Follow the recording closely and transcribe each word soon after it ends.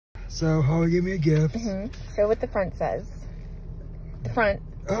So Holly gave me a gift. Show what the front says. The front.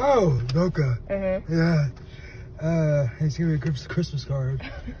 Oh, Doka. Yeah. He's giving me a Christmas card.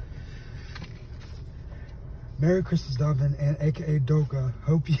 Merry Christmas, Donovan, and AKA Doka.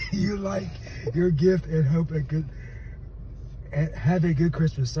 Hope you like your gift and have a good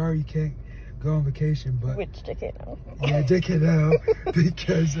Christmas. Sorry you can't go on vacation, but which dickhead now? Yeah, dickhead now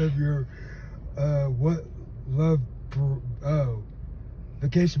because of your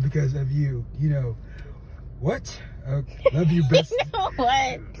vacation because of you. You know what? Love you, bestie. You know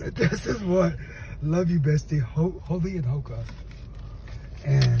what? This is what. Love you, bestie. Holli and Hoka.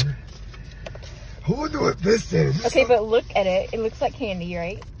 And who would know what this is? Okay, but look at it. It looks like candy,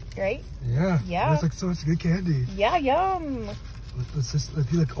 right? Right? Yeah. Yeah. It looks like so much good candy. Yeah, yum. Let's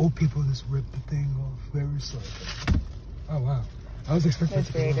be like old people. Just rip the thing off. Very slow. Oh wow. I was expecting. That's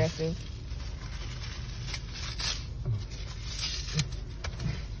very aggressive.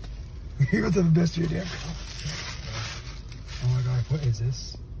 He was the best of your damn. Oh my god, what is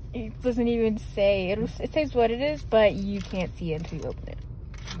this? It doesn't even say. It says what it is, but you can't see it until you open it.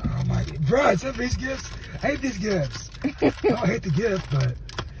 Oh my god. Bro, it's not these gifts. I hate these gifts. I don't hate the gift, but...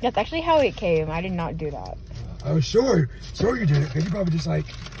 That's actually how it came. I did not do that. I was sure you did it. Because you probably just like,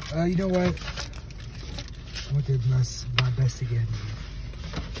 you know what? I want to give my best again.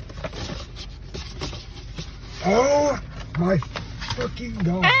 Oh my fucking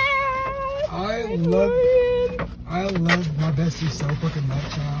god. I love my bestie so fucking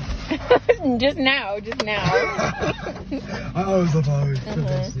much now. just now. I always love Holli, the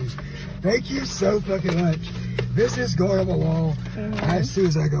bestie. Thank you so fucking much. This is going on the wall as soon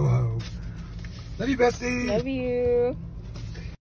as I go home. Love you, bestie. Love you.